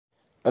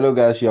Hello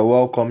guys, you're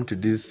welcome to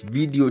this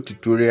video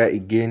tutorial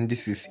again.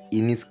 This is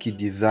Iniski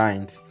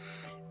Designs,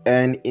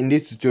 and in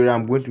this tutorial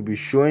I'm going to be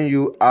showing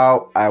you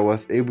how I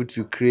was able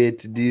to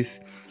create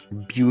this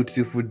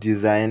beautiful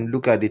design.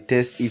 Look at the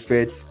test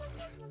effects,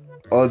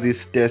 all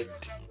these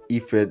test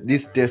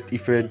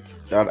effects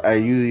that I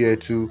use here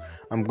too.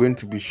 I'm going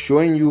to be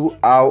showing you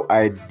how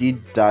I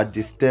did that,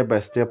 the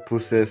step-by-step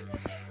process.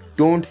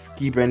 Don't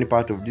skip any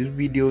part of this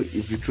video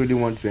if you truly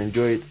want to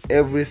enjoy it.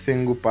 Every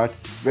single part is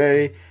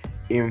very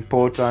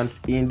important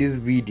in this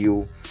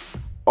video.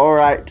 All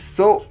right,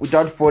 so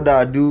without further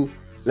ado,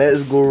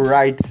 let's go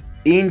right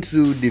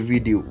into the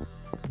video.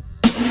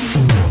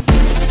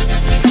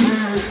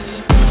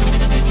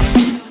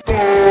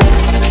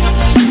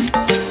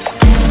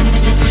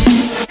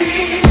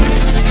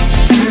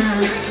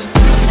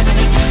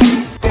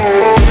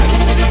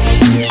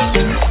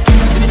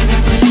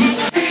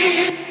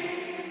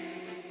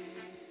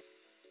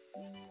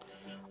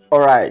 All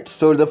right,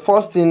 so the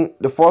first thing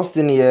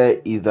here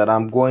is that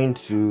I'm going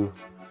to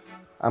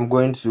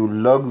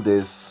log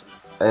this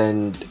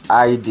and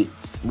hide it.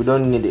 We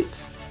don't need it.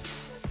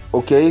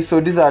 Okay, so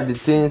these are the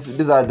things,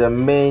 these are the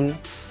main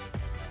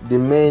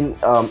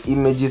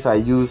images I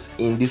use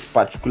in this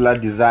particular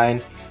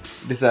design.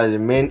 These are the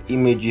main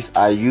images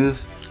I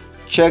use.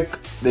 Check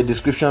the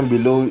description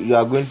below. You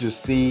are going to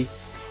see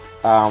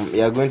a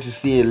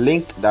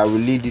link that will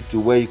lead you to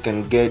where you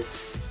can get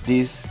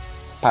these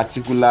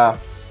particular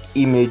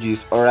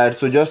images. All right,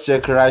 so just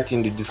check right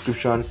in the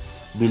description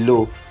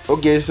below.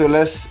 Okay, so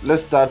let's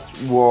start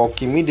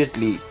work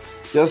immediately.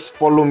 Just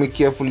follow me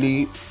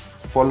carefully,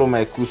 follow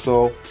my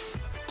cursor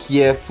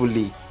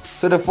carefully.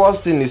 So the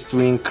first thing is to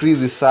increase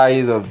the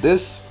size of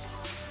this.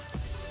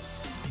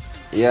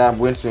 I'm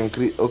going to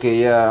increase.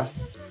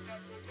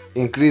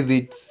 Increase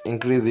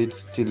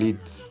it till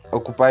it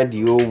occupy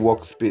the whole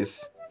workspace.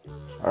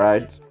 All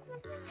right,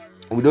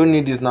 we don't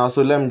need this now,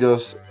 so let me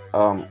just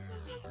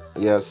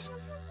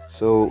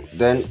so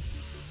then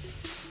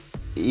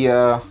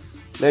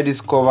let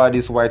this cover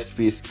this white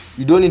space.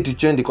 You don't need to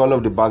change the color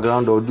of the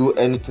background or do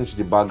anything to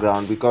the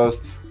background because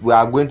we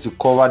are going to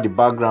cover the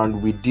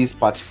background with this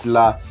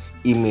particular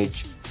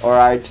image. All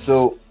right,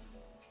 so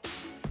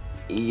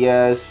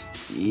yes,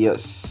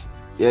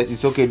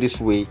 it's okay this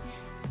way.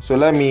 So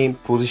let me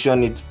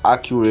position it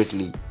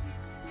accurately.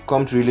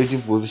 Come to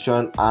relative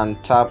position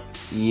and tap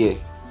here.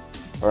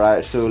 All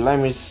right, so let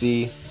me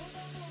see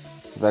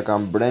if I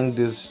can bring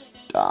this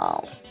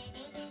down.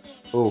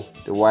 Oh,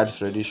 the white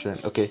tradition.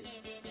 Okay,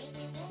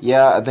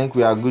 I think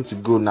we are good to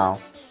go now.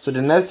 So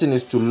the next thing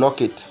is to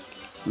lock it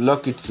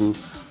too.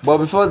 But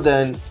before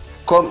then,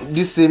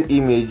 this same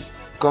image,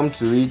 come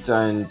to it,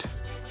 and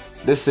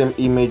this same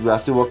image, we are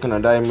still working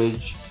on that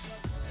image.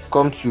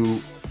 Come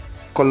to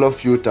color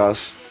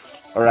filters.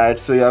 All right,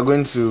 so you are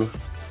going to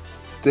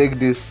take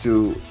this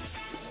to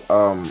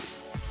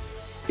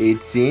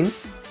 18.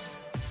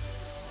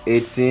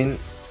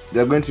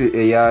 They're going to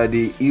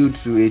the hue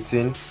to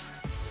 18.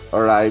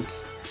 All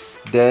right,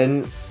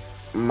 then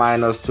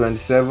minus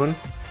 27,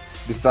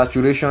 the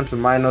saturation to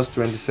minus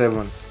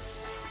 27.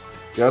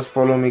 Just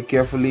follow me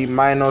carefully.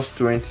 Minus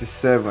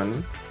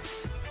 27.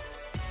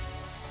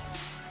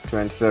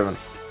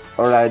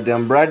 All right,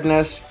 then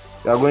brightness,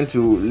 you are going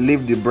to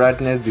leave the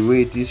brightness the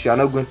way it is. You are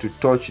not going to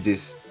touch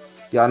this.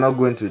 You are not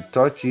going to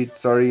touch it.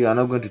 Sorry, you are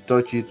not going to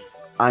touch it,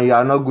 and you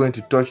are not going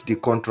to touch the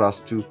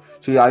contrast too.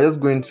 So you are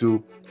just going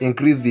to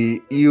increase the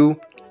hue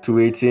to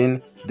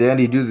 18, then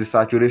reduce the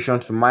saturation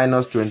to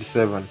minus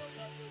 27.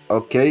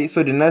 Okay,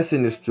 so the next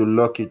thing is to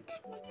lock it.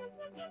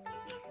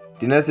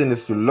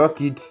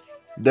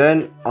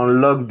 Then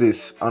unlock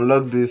this and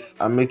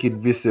make it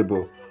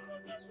visible.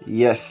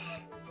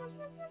 Yes.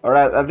 All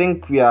right, I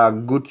think we are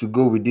good to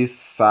go with this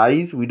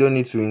size. We don't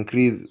need to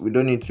increase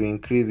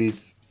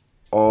it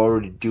or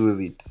reduce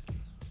it.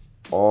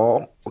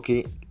 Or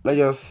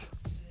let's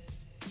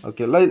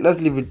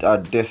leave it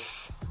at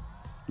this.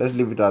 Let's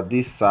leave it at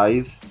this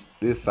size.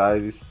 This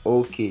size is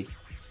okay.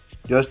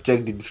 Just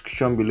check the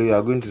description below. You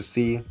are going to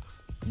see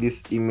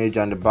this image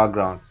and the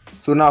background.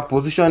 So now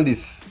position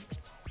this.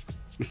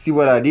 You see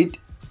what I did?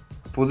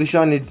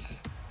 Position it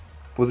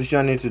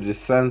to the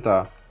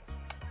center.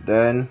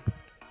 Then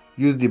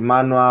use the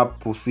manual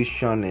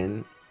position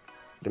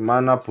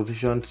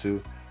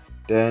to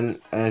then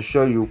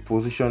ensure you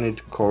position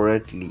it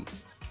correctly.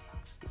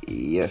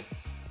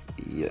 Yes.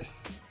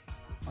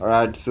 All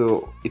right,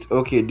 so it's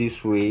okay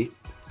this way.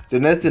 The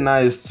next thing now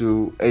is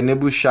to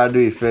enable shadow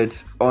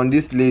effects on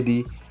this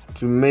lady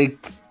to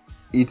make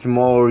it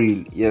more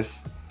real.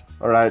 Yes.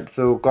 All right,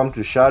 so come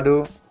to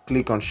shadow,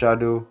 click on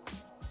shadow,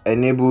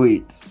 enable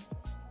it.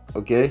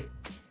 Okay.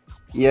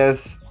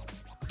 Yes,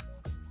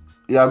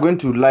 you are going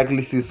to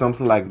likely see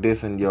something like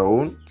this in your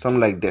own, something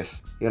like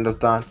this, you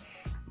understand?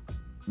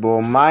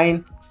 But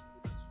mine,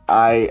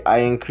 I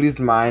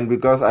increased mine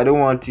because I don't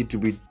want it to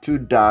be too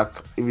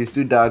dark. If it's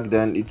too dark,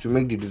 then it will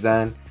make the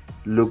design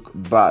look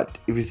bad.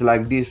 If it's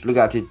like this, look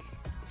at it,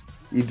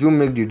 it will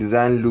make the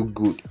design look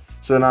good.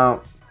 So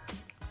now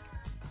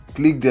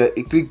click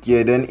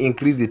here, then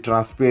increase the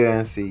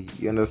transparency,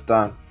 you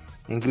understand?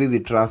 increase the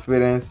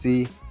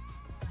transparency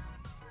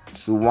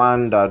to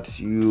one that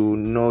you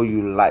know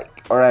you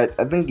like. All right,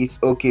 I think it's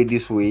okay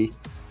this way.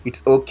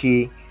 It's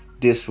okay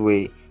this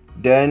way.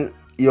 Then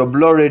your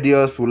blur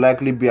radius will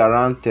likely be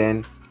around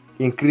 10.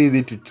 Increase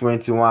it to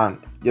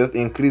 21. Just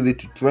increase it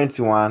to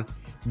 21.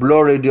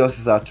 Blur radius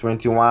is at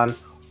 21.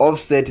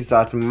 Offset is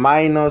at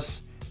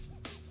minus.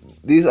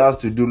 This has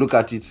to do, look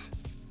at it,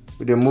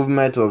 with the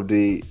movement of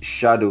the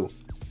shadow.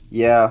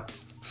 Yeah,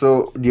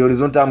 so the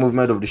horizontal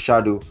movement of the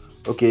shadow.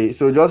 Okay,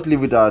 so just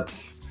leave it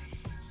at,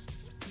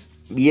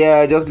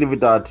 yeah, just leave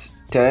it at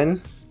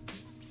 10.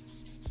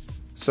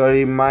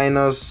 Sorry,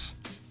 minus,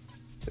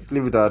 let's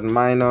leave it at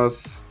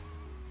minus.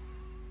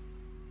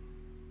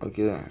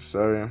 Okay,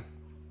 sorry.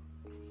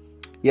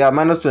 Yeah,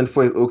 minus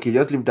 24 is okay.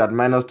 Just leave it at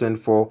minus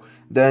 24.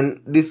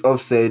 Then this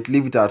offset,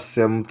 leave it at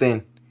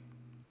 17.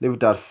 Leave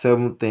it at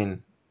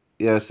 17.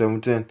 Yeah,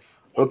 17.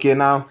 Okay,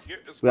 now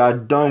we are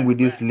done with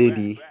this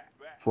lady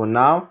for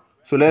now.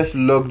 So let's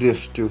lock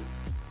this too.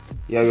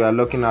 Yeah, we are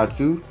looking at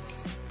 2.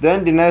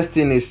 Then the next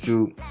thing is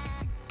to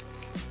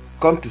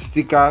come to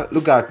sticker.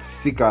 Look at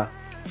sticker.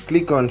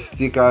 Click on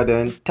sticker,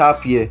 then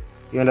tap here.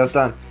 You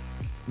understand?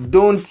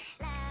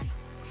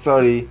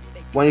 Sorry,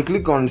 when you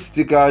click on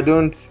sticker,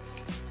 don't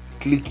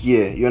click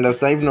here. You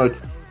understand? If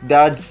not,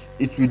 that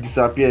it will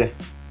disappear.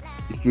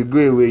 It will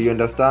go away. You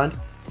understand?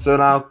 So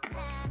now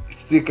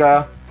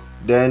sticker,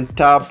 then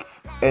tap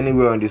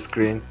anywhere on the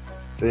screen.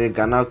 Then you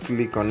can now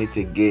click on it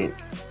again.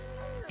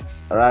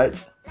 Alright.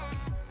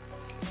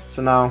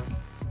 So now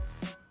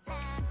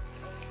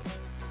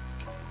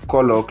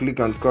color,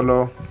 click on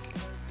color.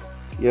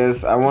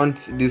 Yes, I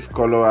want this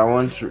color. I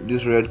want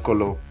this red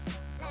color.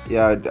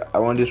 Yeah, I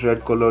want this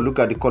red color. Look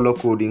at the color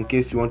code in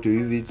case you want to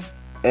use it.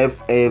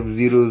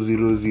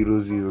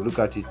 FF0000. Look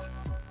at it.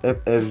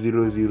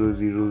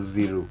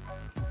 FF0000.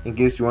 In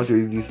case you want to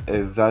use this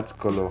exact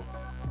color.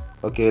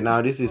 Okay,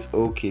 now this is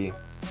okay.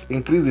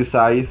 Increase the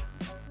size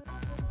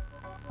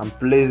and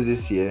place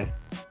this here.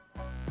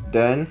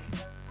 Then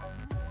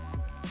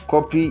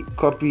copy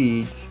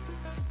it.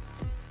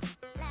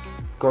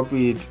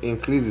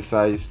 Increase the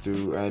size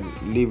to and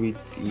leave it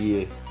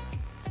here.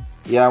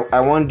 Yeah, I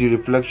want the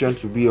reflection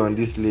to be on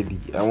this lady.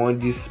 I want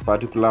this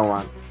particular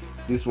one.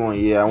 This one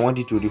here, I want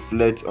it to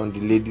reflect on the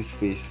lady's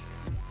face.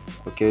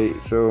 Okay,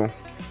 so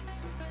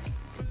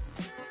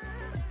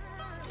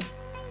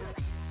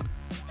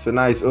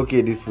now it's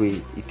okay this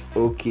way. It's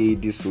okay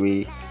this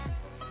way.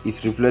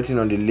 It's reflecting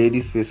on the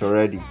lady's face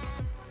already.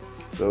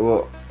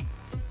 So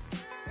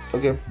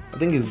okay, I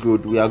think it's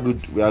good. We are good.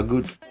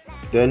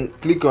 Then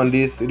click on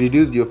this,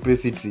 reduce the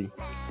opacity.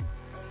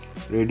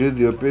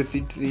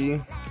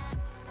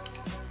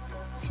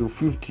 So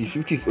 50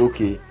 is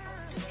okay.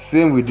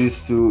 Same with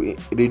this too.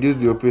 Reduce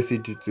the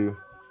opacity too.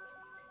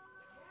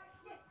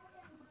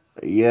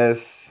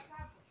 Yes.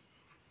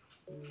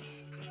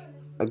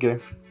 Okay,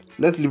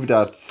 let's leave it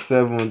at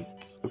 7.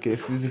 Okay,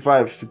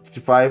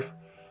 65.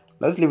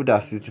 Let's leave it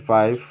at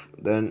 65.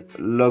 Then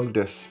lock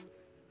this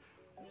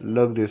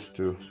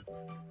too.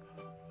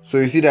 So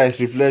you see that it's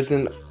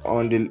reflecting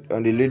on the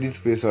lady's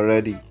face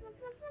already.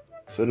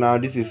 So now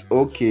this is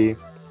okay.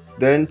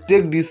 Then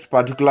take this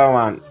particular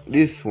one,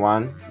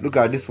 look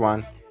at this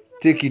one,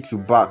 take it to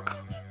back.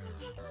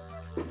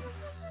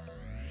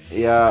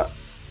 Yeah,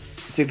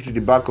 take it to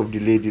the back of the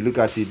lady. Look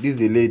at it, this is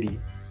the lady.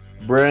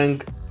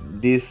 Bring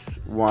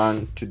this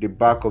one to the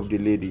back of the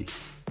lady,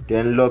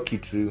 then lock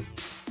it too.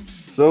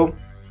 So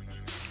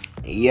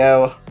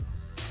yeah,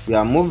 we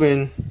are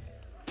moving.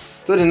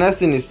 So the next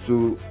thing is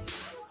to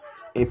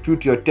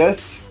input your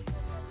text,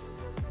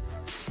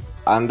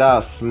 and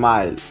that's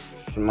smile.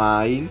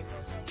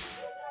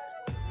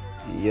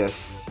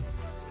 Yes.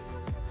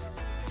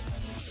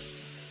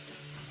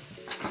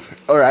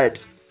 All right,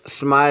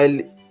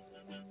 smile.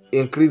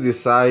 Increase the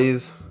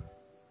size.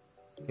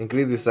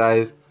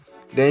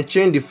 Then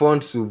change the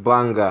font to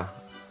Banger.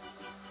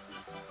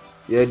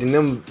 Yeah, the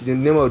name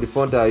of the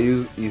font I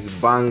use is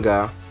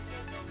Banger.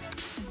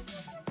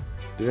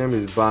 The name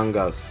is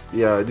Bangers.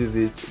 Yeah, this is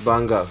it.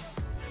 Bangers.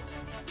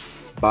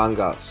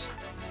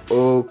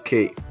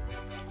 Okay.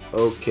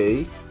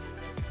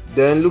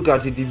 Then look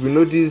at it. If you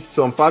notice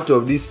some part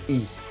of this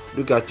E,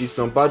 it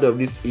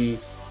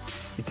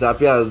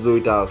appears as though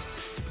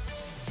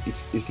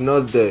it's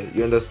not there.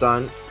 You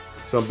understand?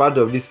 Some part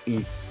of this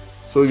E.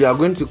 So you are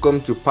going to come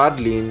to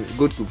paddling,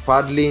 go to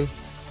paddling,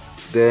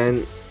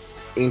 then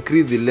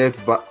increase the left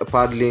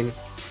paddling,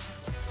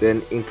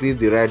 then increase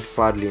the right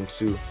paddling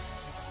too.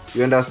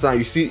 You understand?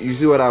 You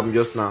see what happened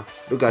just now?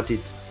 Look at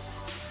it.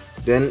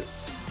 Then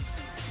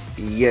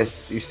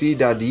yes, you see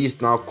that the E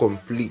is now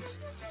complete.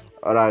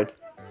 Alright.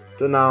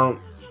 So now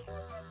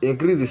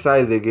increase the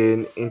size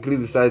again,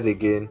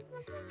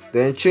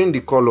 then change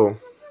the color.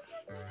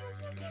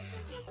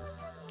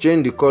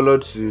 Change the color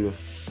to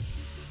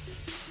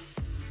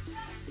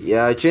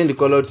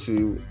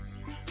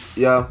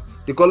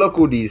the color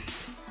code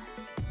is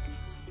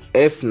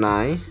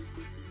F9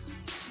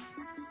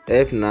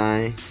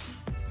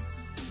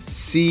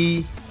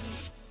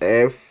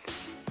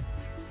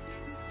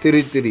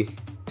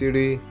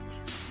 CF33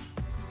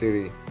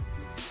 3.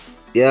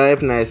 Yeah,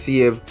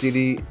 F9CF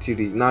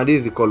 3. Now this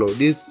is the color.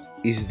 This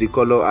is the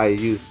color I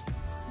use.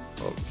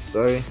 Oh,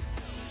 sorry.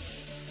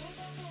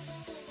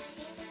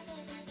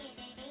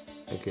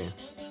 Okay.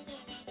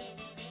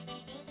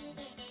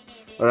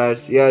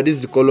 Alright, yeah, this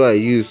is the color I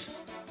use.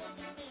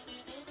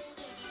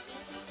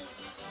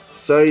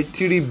 Sorry,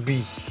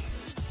 3B.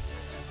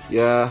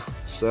 Yeah,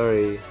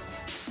 sorry,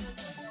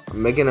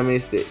 I'm making a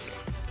mistake.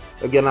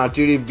 Okay, now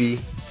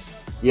 3B.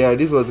 Yeah,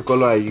 this was the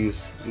color I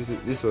used.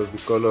 This was the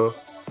color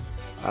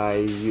I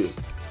used.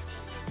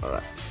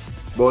 Alright.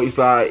 But if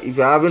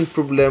you're having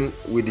problem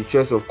with the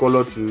choice of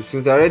color too,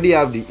 since I already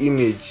have the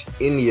image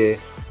in here,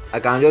 I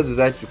can just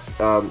decide to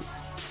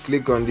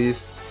click on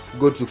this,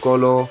 go to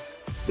color,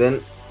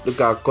 then look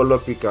at color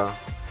picker.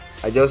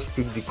 I just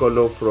pick the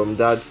color from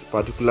that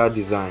particular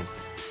design.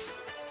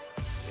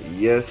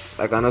 Yes,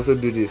 I can also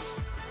do this,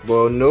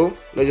 but no,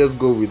 let's just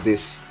go with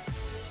this.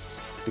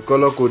 The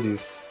color code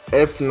is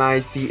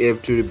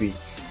F9CF3B.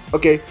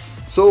 Okay,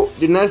 so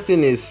the next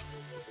thing is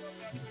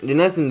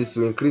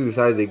to increase the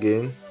size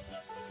again,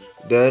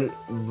 then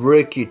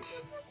break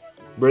it.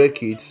 Yeah,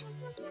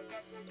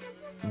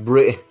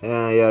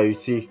 you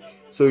see,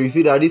 so you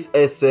see that this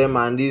SM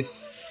and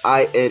this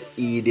ILE,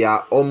 they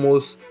are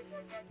almost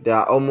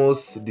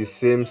the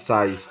same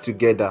size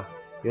together,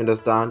 you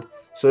understand?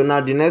 So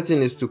now the next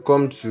thing is to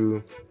come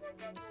to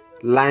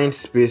line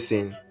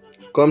spacing.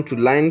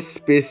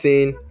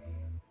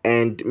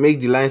 And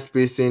make the line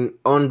spacing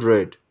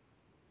 100.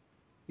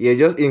 Yeah,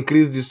 just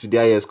increase this to the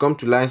highest. Come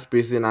to line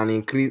spacing and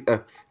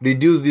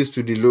reduce this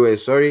to the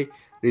lowest.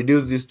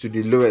 Reduce this to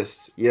the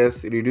lowest.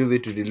 Yes, reduce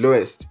it to the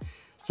lowest.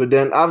 So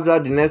then after,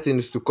 the next thing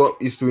is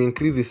to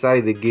increase the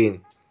size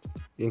again.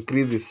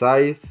 Increase the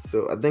size.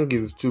 So I think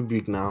it's too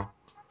big now.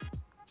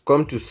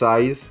 Come to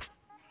size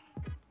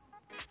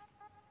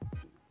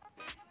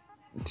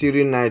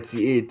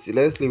 398.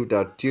 Let's leave it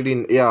at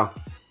 3. Yeah.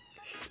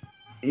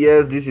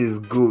 Yes, this is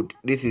good.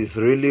 This is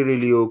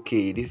really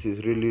okay. This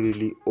is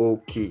really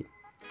okay.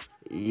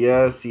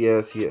 Yes.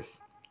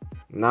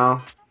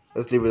 Now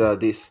let's leave it at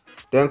this.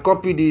 Then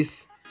copy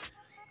this.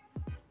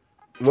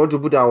 We want to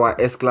put our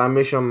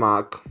exclamation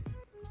mark.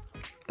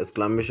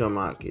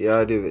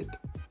 Yeah, this is it.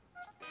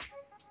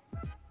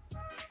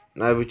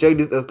 Now if you check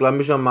this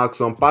exclamation mark,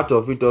 some part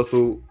of it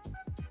also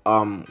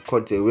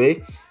cut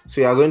away.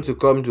 So you are going to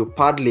come to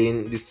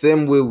paddling the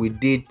same way we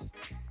did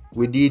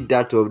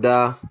that of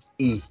the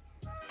E.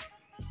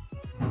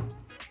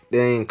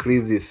 Then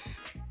increase this.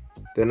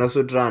 Then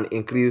also try and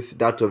increase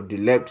that of the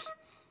left.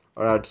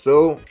 Alright,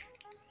 so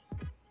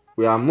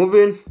we are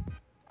moving.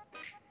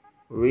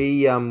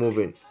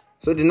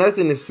 So the next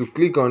thing is to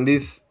click on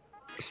this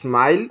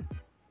smile.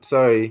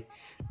 Sorry.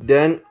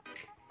 Then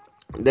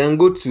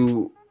go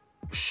to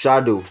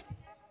shadow.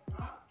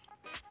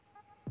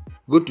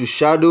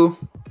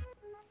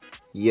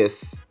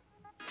 Yes,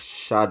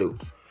 shadow.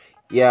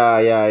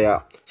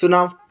 Yeah. So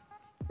now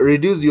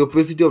reduce the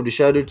opacity of the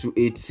shadow to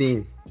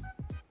 18.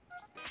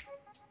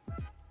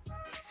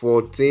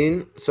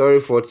 14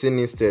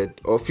 instead,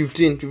 or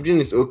 15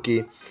 is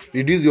okay.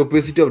 Reduce the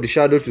opacity of the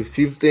shadow to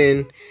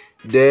 15.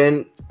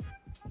 Then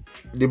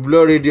the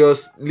blur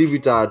radius, leave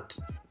it at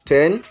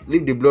 10.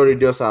 Leave the blur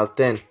radius at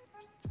 10.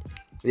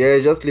 Yeah,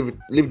 just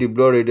leave the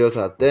blur radius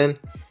at 10.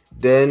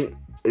 Then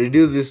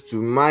reduce this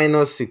to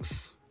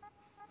 -6.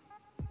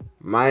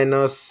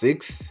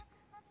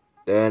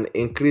 Then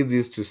increase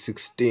this to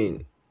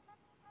 16.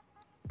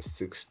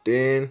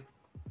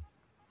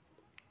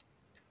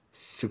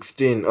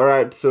 16. All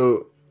right,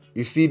 so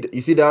you see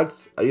that?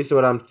 Are you see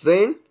what I'm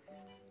saying?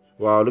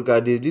 Wow, look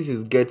at this. This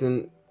is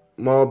getting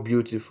more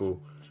beautiful.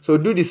 So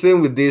do the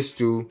same with this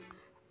too.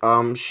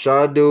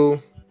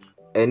 Shadow,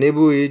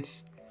 enable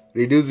it,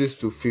 reduce this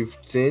to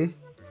 15.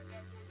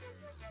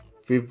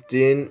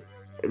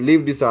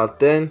 Leave this at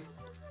 10.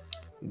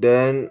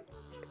 Then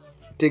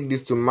take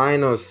this to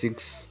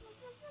 -6.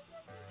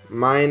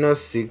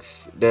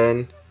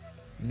 Then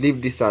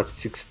leave this at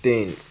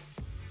 16.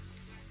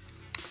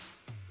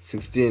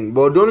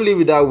 But don't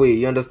leave it that way,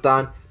 you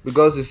understand?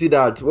 Because you see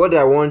that what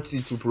I want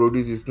it to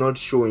produce is not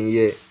showing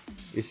here,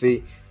 you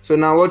see. So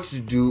now what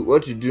you do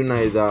now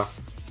is that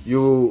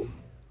you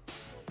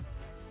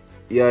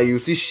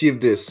see,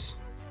 shift this,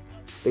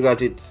 look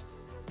at it,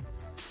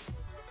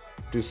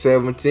 to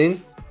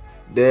 17.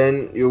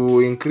 Then you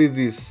will increase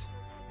this.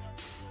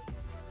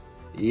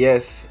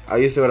 Yes, are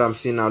you see what I'm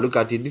saying now? Look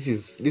at it. This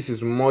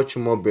is much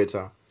more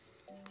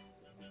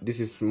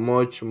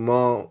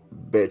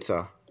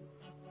better.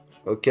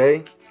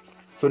 Okay,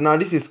 so now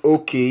this is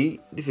okay.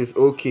 This is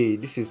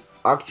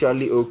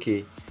actually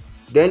okay.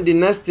 Then the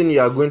next thing you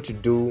are going to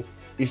do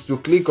is to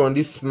click on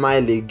this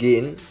smile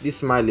again.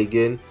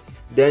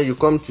 Then you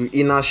come to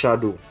inner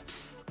shadow.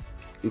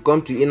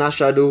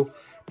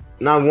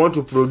 Now we want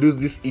to produce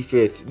this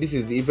effect. This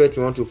is the effect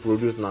we want to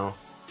produce now.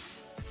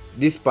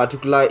 This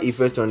particular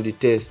effect on the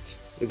text.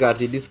 Look at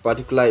it. This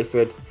particular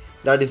effect.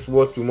 That is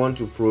what we want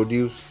to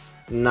produce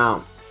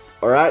now.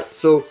 All right.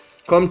 So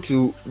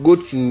go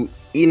to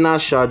inner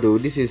shadow.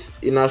 This is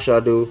inner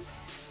shadow.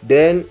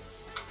 Then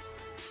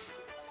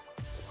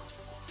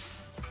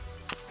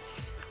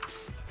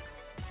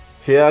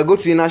Here, go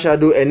to inner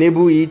shadow,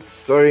 enable it.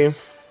 Sorry,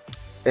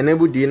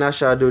 enable the inner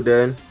shadow.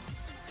 Then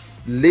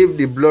leave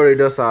the blur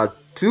radius at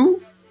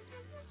 2.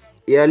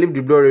 Yeah, leave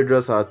the blur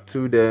radius at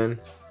 2. Then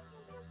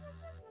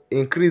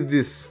increase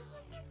this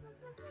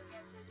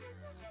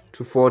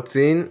to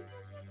 14.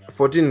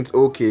 14 is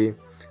okay.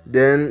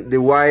 Then the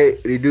y,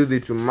 reduce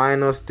it to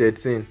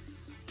 -13.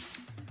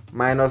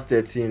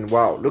 -13.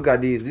 Wow, look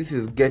at this. This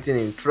is getting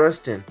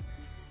interesting.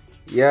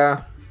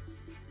 Yeah.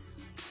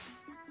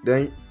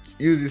 Then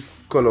use this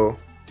color.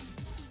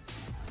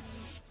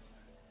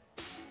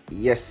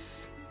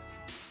 Yes.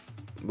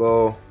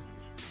 But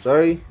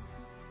sorry.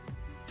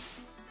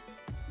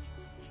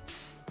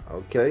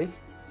 Okay.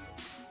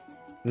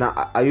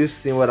 Now, are you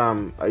seeing what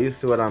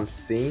I'm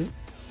seeing?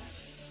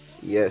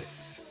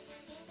 Yes.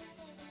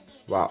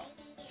 Wow.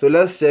 So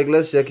let's check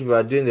if we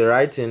are doing the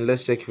right thing.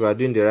 Let's check if we are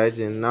doing the right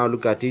thing. Now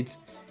look at it.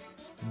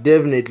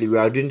 Definitely we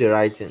are doing the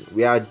right thing.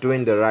 We are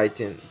doing the right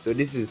thing. So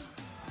this is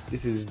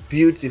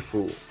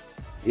beautiful.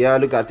 Yeah,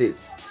 look at it.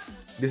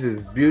 This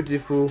is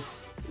beautiful.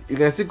 You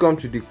can still come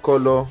to the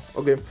color.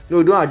 Okay,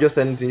 no, don't adjust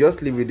anything,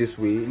 just leave it this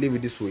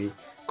way.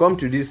 Come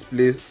to this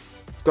place,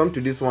 come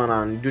to this one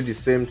and do the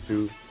same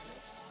too.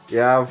 You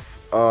have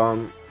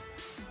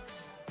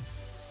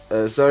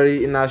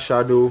inner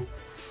shadow,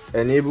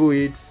 enable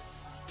it,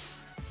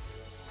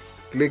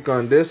 click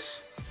on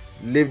this,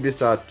 leave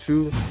this at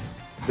 2,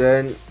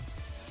 then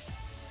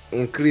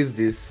increase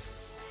this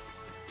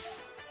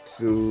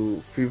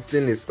to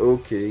 15 is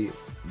okay,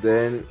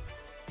 then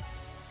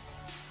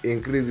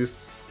increase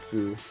this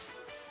to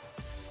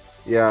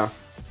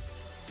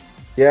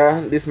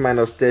this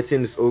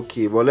 -13 is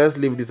okay, but let's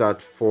leave this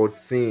at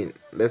 14.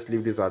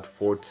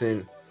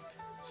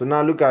 So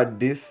now look at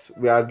this,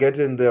 we are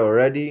getting there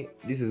already.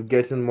 This is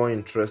getting more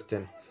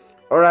interesting.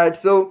 All right,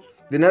 so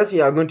the next thing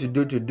you are going to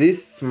do to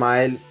this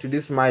smile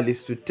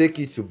is to take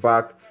it to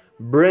back,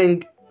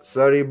 bring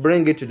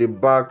it to the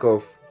back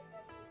of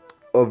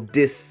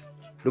this.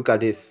 Look at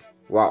this.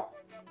 Wow,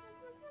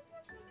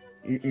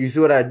 you see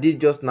what I did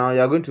just now?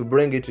 You are going to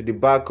bring it to the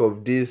back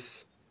of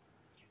this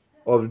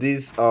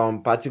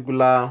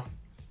particular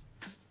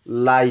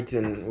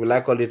lighting. Will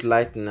I call it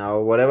lighting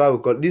or whatever we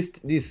call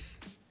this?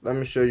 Let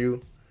me show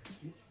you.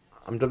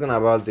 I'm talking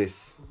about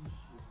this.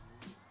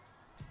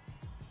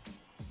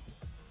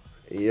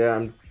 Yeah,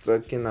 I'm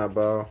talking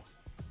about.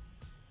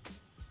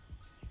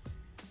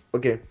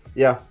 Okay,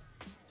 yeah.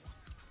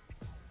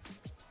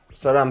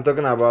 Sorry, I'm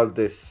talking about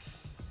this.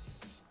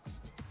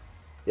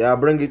 Yeah,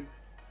 bring it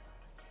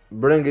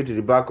to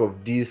the back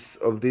of this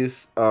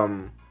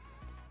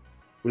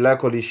will I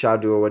call it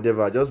shadow or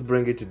whatever. Just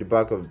bring it to the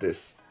back of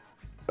this.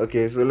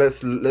 Okay, so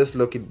let's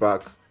lock it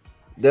back.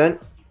 Then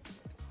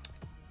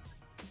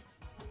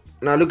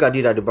now look at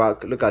it at the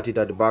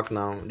back.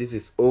 Now this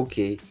is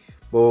okay,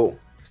 but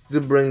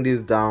still bring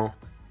this down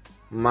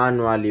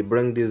manually.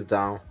 Bring this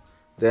down,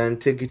 then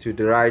take it to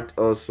the right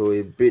also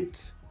a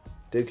bit.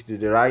 Take it to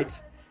the right,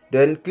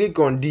 then click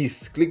on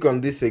this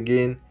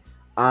again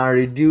and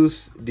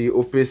reduce the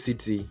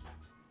opacity.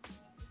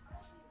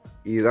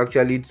 It's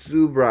actually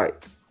too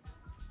bright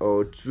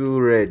or too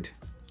red.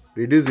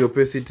 Reduce the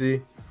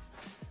opacity.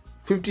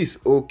 50 is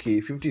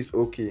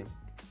okay.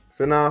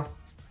 So now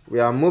we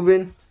are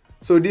moving.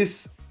 So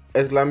this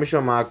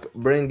exclamation mark,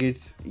 bring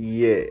it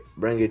here.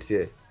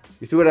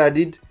 You see what I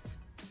did?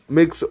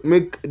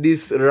 Make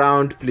this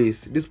round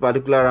place, this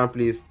particular round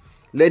place,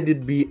 let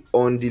it be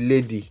on the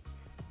lady,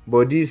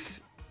 but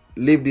just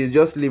leave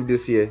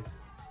this here.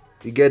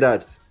 You get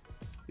that?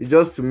 It's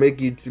just to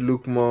make it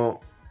look more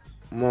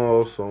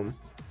awesome.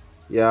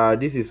 Yeah,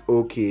 this is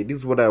okay. This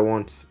is what I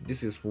want.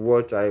 This is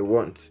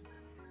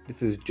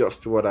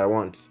just what I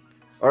want.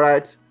 All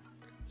right,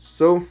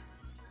 so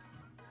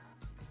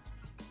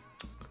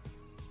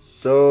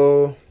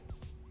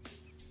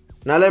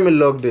now let me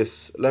log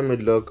this.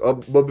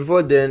 But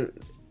before then,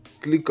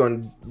 click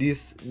on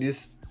this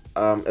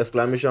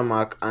exclamation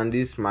mark and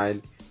this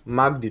smile.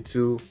 Mark the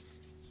two.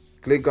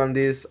 Click on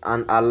this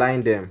and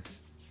align them.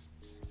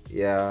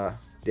 Yeah,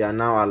 they are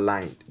now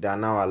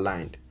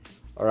aligned.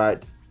 All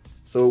right.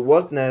 So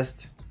what's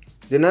next?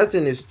 The next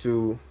thing is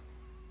to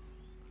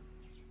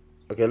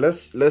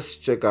let's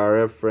check our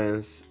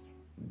reference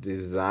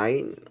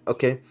design.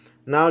 Okay.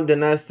 Now the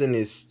next thing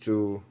is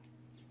to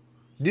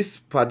this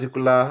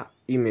particular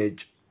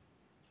image.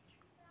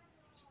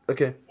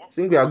 Okay, I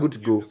think we are good to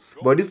go.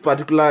 But this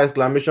particular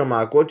exclamation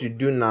mark, what you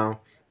do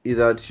now is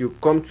that you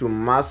come to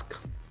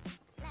mask.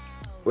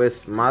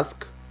 Where's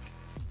mask?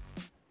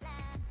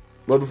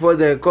 But before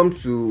then, come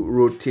to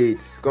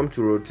rotate.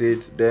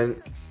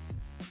 Then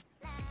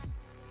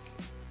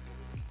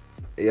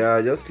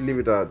just leave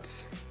it at.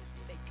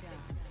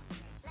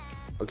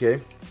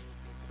 Okay,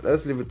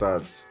 let's leave it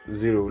at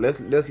 0. Let's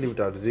leave it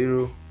at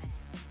 0.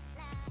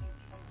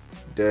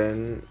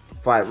 Then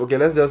 5. Okay,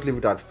 let's just leave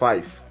it at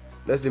 5.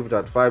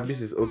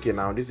 This is okay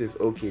now.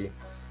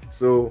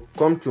 So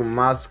come to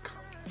mask,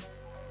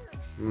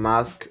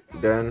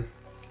 then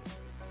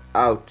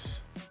out,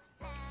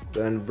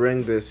 then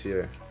bring this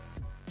here.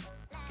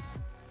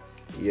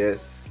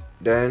 Yes,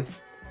 then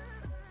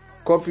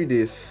copy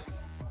this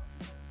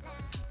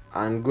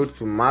and go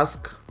to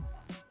mask,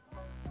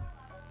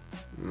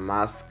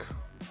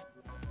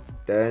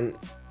 then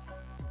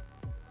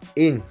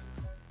in.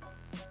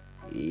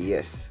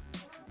 Yes,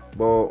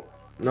 but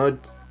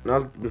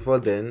not before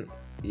then.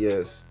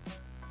 Yes.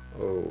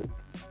 Oh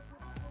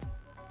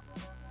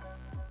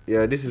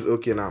yeah, this is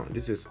okay now.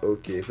 This is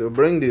okay. So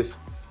bring this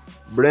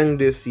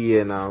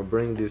here now.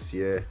 Bring this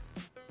here.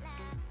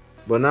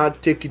 But now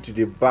take it to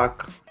the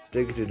back.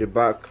 Take it to the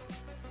back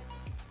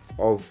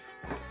of,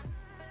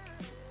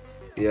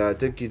 yeah,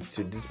 take it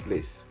to this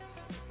place.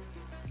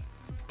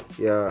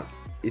 Yeah,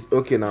 it's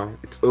okay now.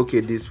 It's okay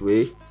this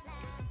way.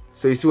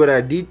 So you see what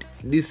I did?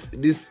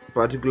 This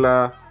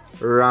particular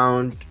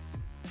round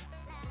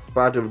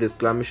part of the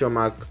exclamation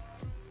mark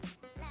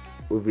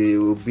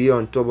will be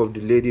on top of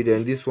the lady,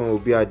 then this one will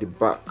be at the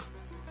back.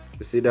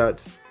 You see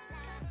that?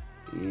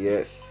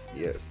 Yes.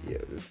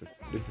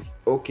 This is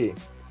okay.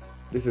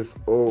 This is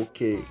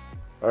okay.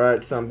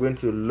 Alright, so I'm going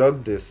to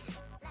log this.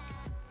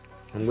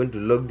 I'm going to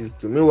log this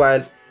too.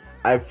 Meanwhile,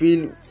 I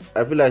feel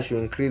I should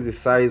increase the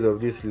size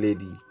of this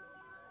lady.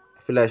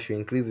 I feel I should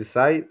increase the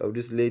size of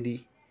this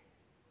lady.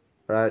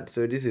 Right,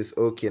 so this is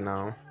okay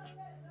now.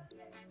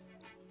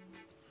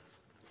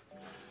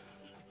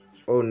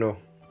 Oh no,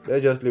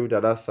 let's just leave it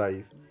at that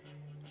size.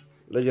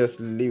 Let's just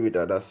leave it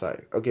at that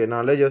size. Okay,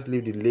 now let's just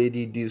leave the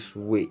lady this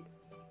way.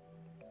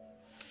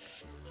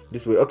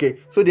 This way. Okay,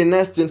 so the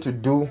next thing to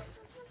do,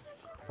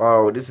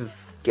 wow, this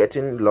is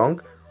getting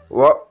long.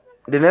 Well,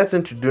 the next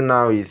thing to do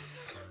now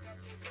is,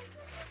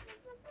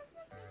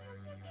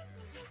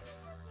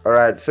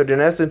 alright, so the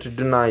next thing to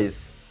do now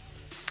is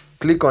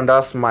click on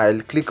that smile,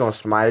 click on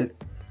smile,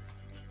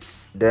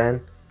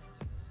 then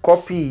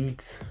copy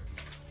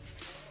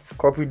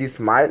this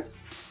smile,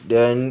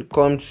 then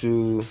come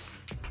to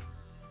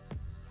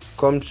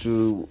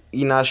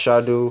inner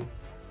shadow,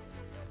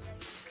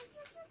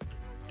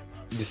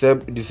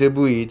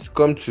 disable it,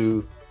 come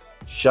to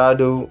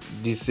shadow,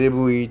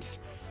 disable it,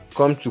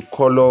 come to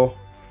color,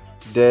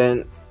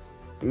 then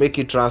make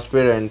it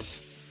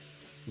transparent.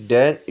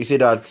 Then you see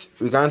that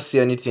we can't see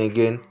anything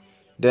again.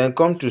 Then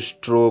come to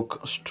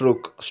stroke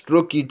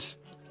it,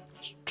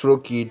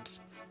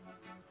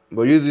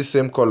 but use the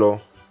same color,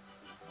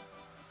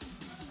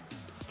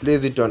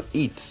 place it on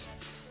it,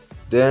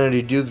 then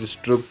reduce the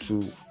stroke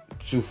to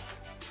 2.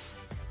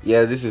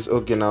 Yeah, this is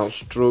okay now.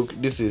 Stroke,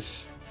 this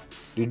is,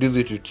 reduce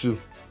it to 2.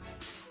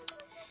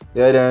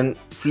 Yeah, then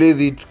place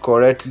it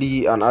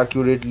correctly and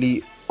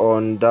accurately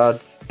on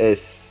that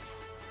S.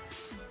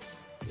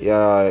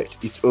 Yeah,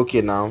 it's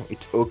okay now.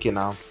 It's okay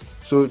now.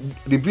 So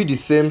repeat the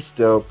same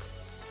step.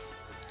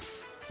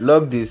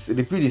 Log this.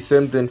 Repeat the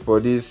same thing for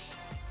this.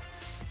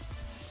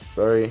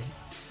 Sorry,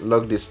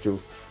 log this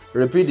too.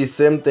 Repeat the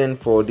same thing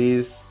for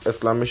these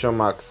exclamation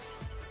marks.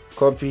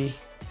 Copy.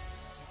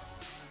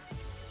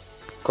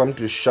 Come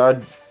to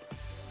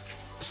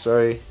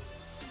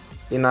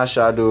inner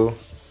shadow,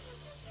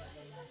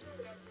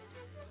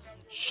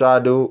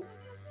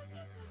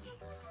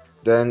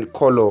 then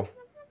color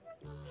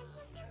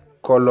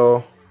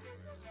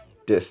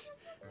this,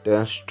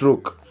 then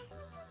stroke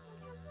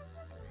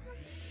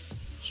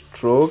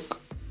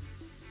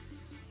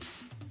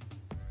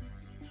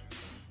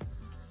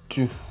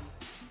 2,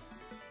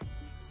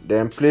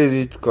 then place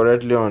it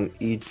correctly on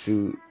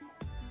E2.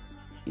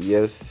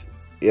 Yes,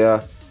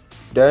 yeah,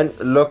 then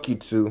lock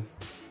it too.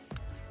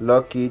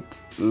 Lock it.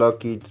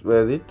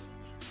 Where is it?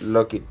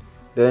 Lock it.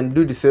 Then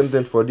do the same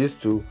thing for these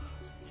two.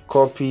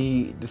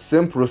 Copy the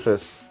same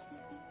process.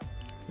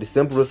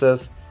 Disable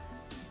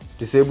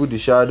the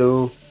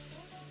shadow,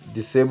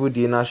 disable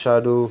the inner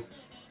shadow,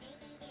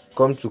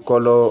 come to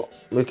color,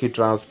 make it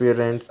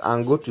transparent,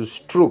 and go to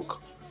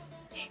stroke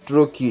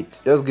it.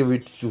 Just give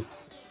it 2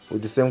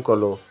 with the same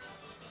color,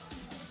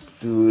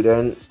 to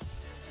then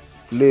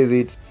place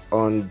it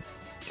on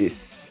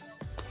this.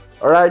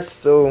 Alright,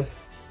 so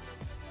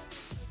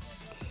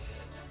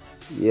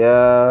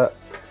yeah,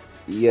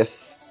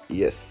 yes.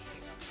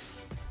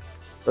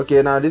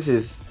 Okay, now this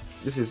is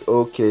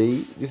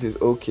okay.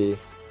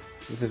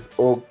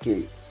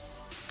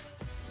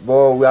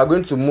 But we are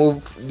going to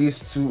move these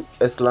 2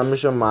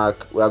 exclamation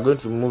mark. We are going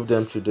to move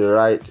them to the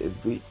right a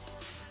bit.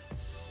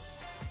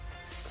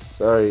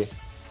 Sorry,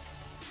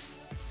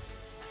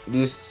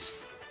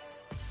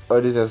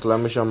 all these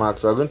exclamation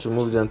marks, we are going to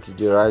move them to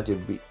the right a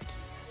bit.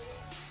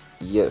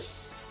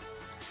 Yes.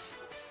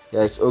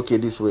 Yeah, it's okay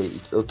this way.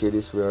 It's okay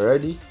this way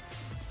already.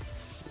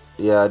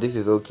 Yeah, this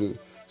is okay.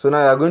 So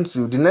now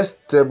the next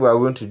step we are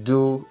going to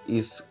do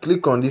is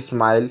click on this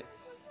smile.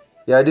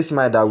 Yeah, this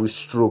smile that we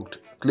stroked.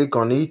 Click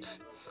on it,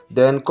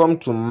 then come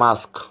to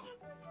mask.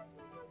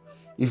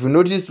 If you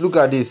notice, look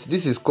at this.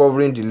 This is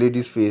covering the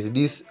lady's face.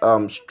 This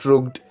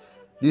stroked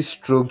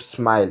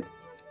smile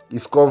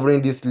is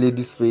covering this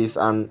lady's face,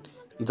 and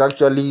it's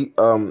actually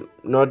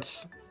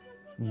not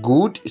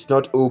good. It's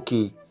not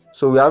okay.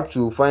 So we have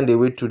to find a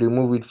way to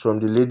remove it from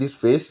the lady's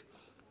face.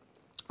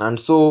 And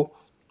so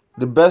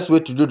the best way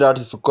to do that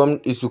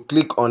is to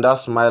click on that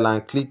smile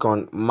and click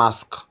on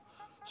mask.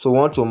 So we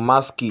want to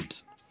mask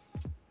it.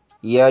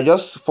 Yeah,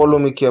 just follow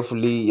me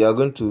carefully. You're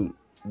going to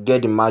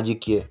get the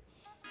magic here.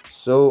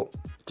 So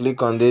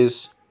click on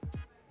this,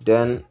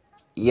 then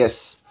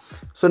yes.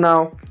 So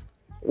now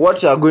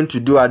what you are going to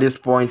do at this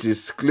point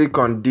is click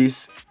on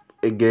this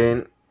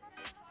again,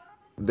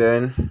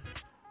 then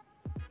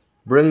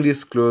bring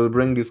this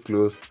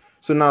close.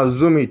 So now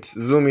zoom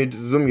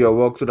your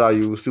work so that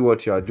you will see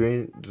what you are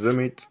doing. Zoom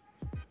it.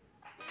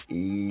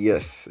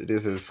 Yes,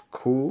 this is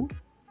cool.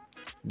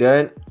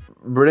 Then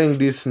bring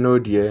this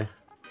node here.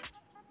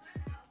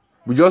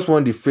 We just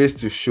want the face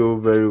to show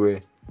very well.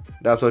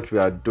 That's what we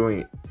are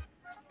doing.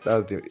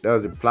 That's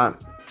the plan.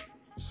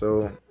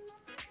 So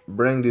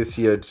bring this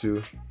here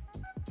too.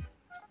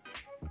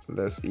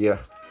 Yeah.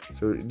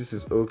 So this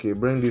is okay.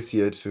 Bring this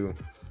here too.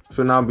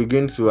 So now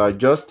begin to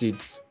adjust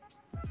it.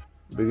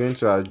 Begin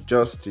to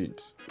adjust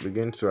it.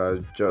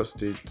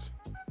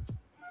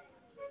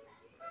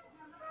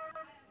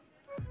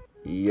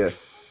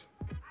 Yes.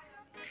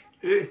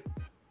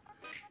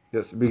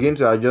 Yes, begin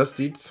to adjust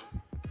it.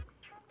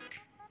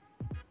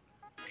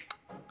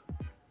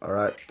 All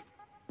right.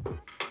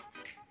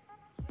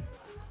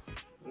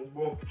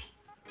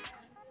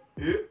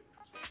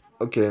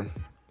 Okay.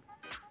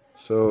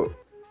 So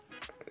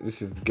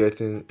this is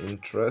getting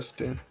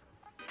interesting.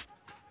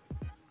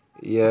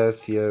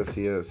 Yes.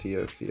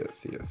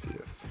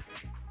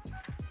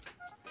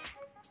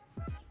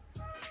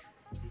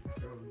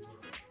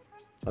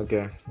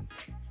 Okay.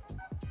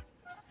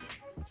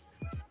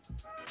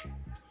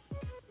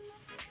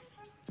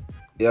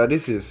 Yeah,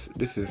 this is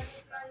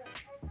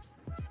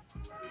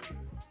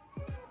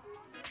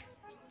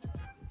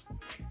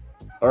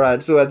all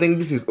right. So I think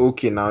this is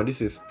okay now.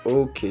 This is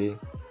okay.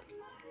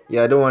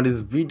 Yeah, I don't want this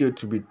video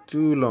to be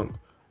too long.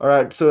 All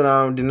right, so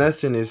now the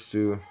next thing is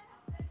to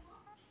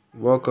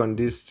work on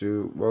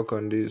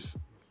this.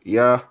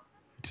 Yeah,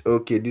 it's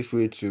okay this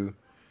way too.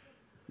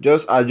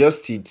 Just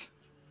adjust it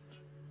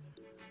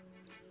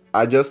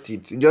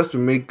just to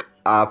make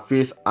our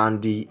face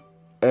and the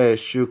hair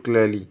show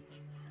clearly.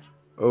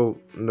 Oh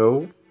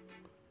no,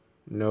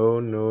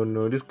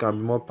 this can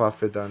be more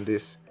perfect than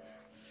this.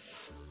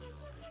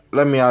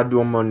 Let me add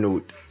one more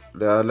node.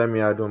 Let me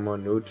add one more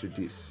node to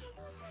this.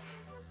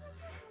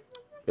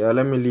 Yeah,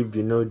 let me leave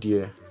the node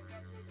here.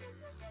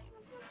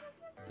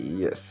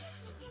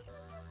 Yes,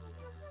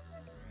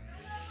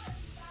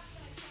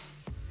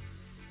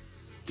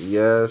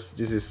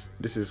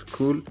 this is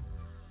cool.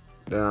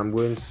 Then I'm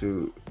going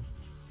to,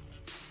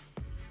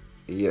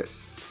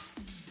 yes.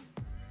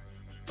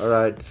 All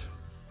right.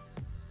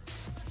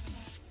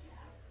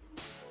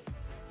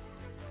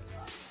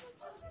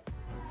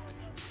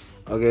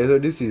 Okay, so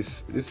this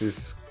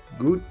is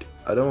good.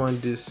 I don't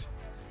want this.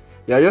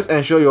 Yeah, just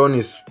ensure your own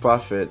is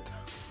perfect.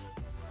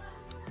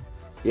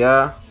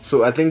 Yeah,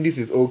 so I think this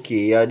is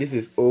okay. Yeah, this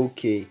is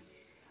okay.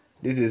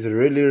 This is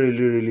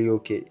really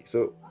okay.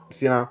 So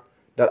see now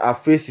that our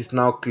face is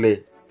now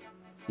clear.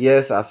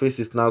 Yes, our face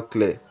is now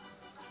clear.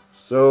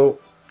 So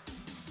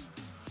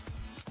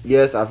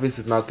yes, our face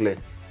is now clear.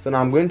 So now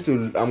I'm going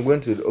to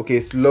okay,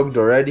 it's logged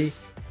already.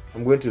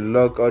 I'm going to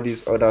log all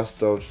these other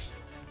stuffs.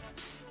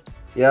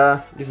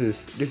 Yeah, this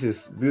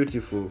is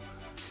beautiful.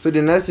 So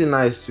the next thing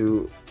now is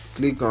to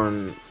click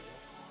on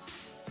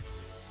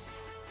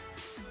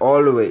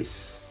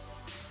always.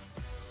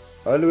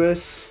 Then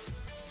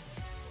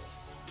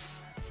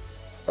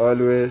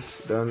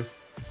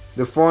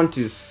the font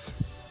is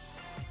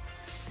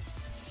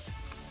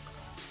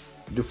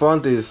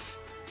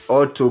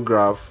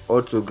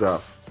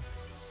Autograf.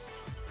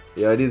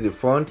 Yeah, this is the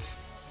font.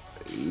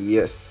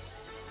 Yes.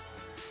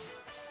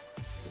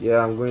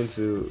 Yeah, I'm going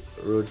to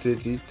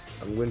rotate it.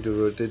 I'm going to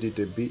rotate it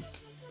a bit.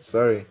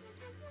 Sorry.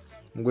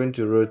 I'm going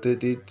to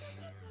rotate it.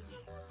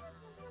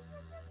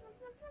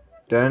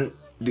 Then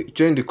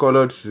change the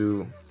color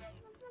to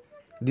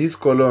this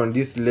color on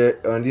this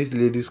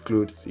lady's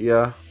clothes.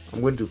 Yeah,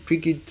 I'm going to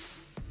pick it.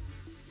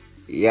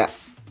 Yeah.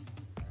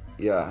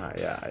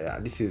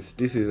 This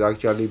is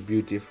actually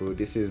beautiful.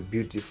 This is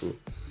beautiful.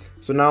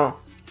 So now,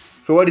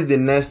 so what is the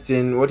next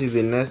thing? What is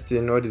the next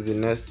thing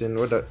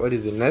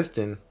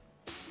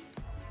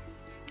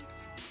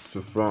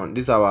to front?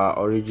 This is our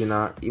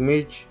original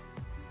image.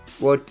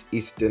 What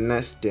is the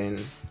next thing?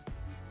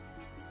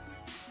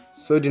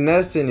 So the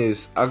next thing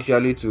is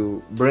actually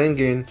to bring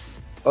in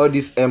all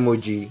these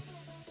emoji.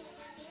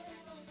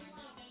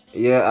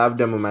 Yeah, I have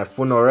them on my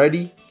phone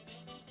already.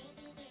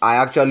 I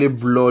actually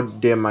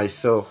blurred them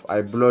myself.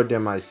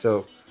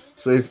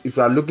 So if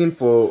you are looking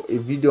for a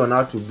video on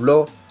how to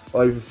blur,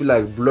 or if you feel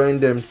like blurring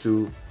them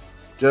too,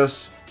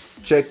 just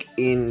check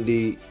in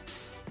the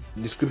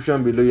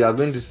description below. You are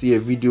going to see a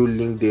video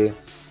link there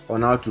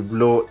on how to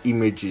blur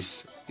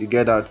images. You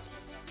get that?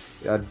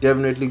 You are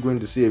definitely going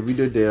to see a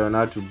video there on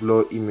how to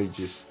blur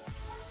images.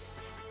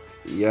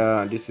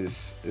 Yeah, this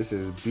is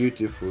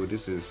beautiful.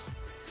 This is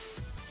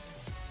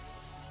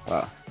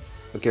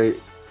okay.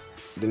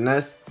 The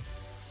next,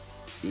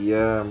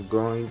 yeah, I'm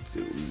going to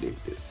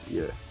leave this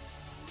here.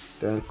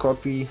 Then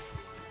copy.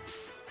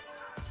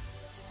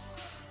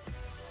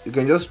 You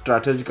can just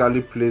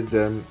strategically place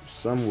them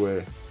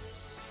somewhere.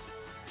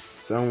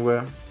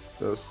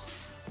 Just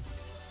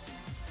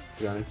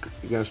you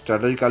can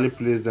strategically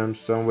place them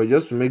somewhere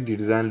just to make the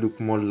design look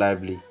more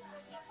lively.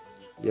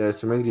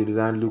 Yes, to make the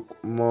design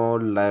look more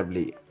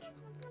lively.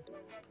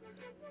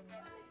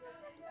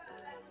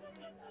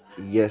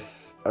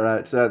 Yes. All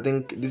right, so I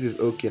think this is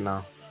okay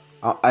now.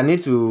 I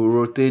need to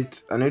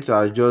rotate. I need to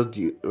adjust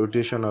the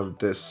rotation of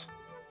this.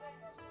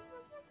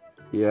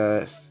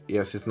 Yes,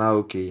 yes, it's now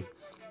okay.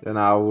 Then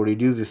I will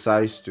reduce the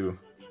size too.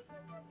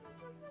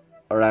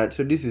 All right,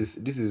 so this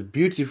is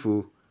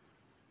beautiful.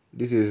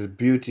 This is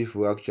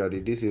beautiful. Actually,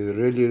 this is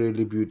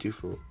really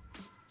beautiful.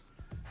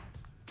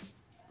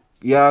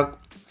 Yeah,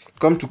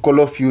 come to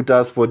color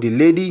filters for the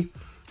lady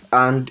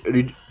and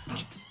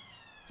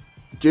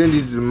change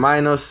it to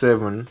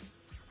 -7.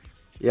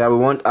 Yeah, we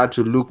want her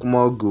to look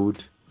more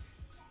good.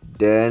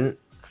 Then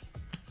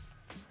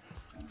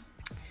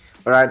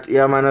all right,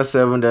 yeah,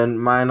 -7, then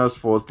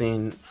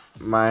 -14,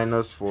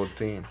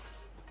 -14,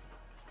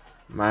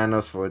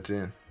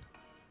 -14.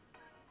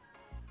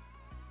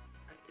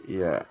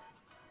 Yeah,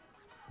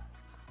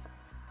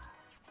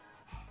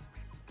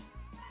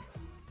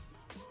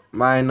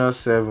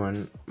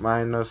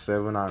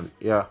 -7, and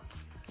yeah.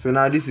 So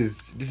now this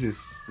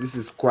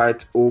is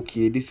quite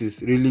okay. This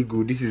is really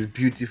good. This is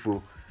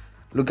beautiful.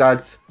 Look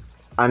at,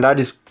 and that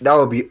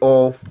will be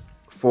all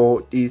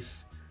for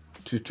this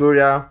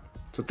tutorial.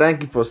 So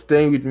thank you for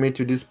staying with me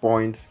to this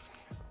point.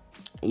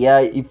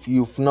 Yeah, if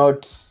you've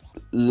not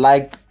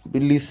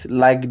please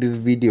like this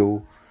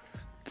video,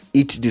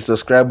 hit the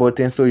subscribe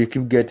button so you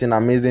keep getting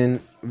amazing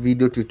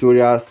video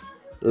tutorials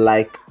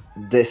like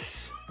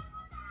this.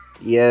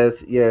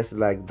 Yes,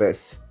 like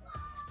this.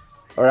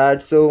 All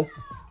right, so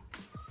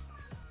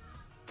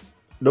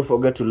don't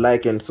forget to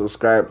like and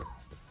subscribe.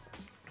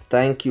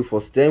 Thank you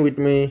for staying with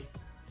me.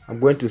 I'm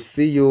going to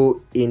see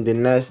you in the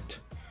next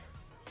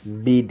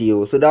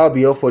video. So that will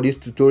be all for this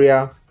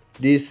tutorial.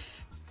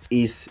 This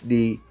is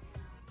the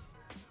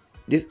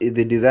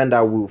design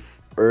that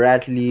we've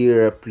rightly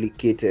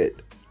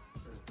replicated.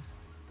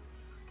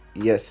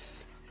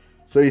 Yes,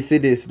 so you see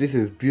this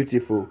is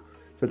beautiful.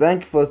 So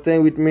thank you for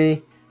staying with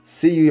me.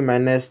 See you in my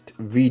next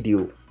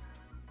video.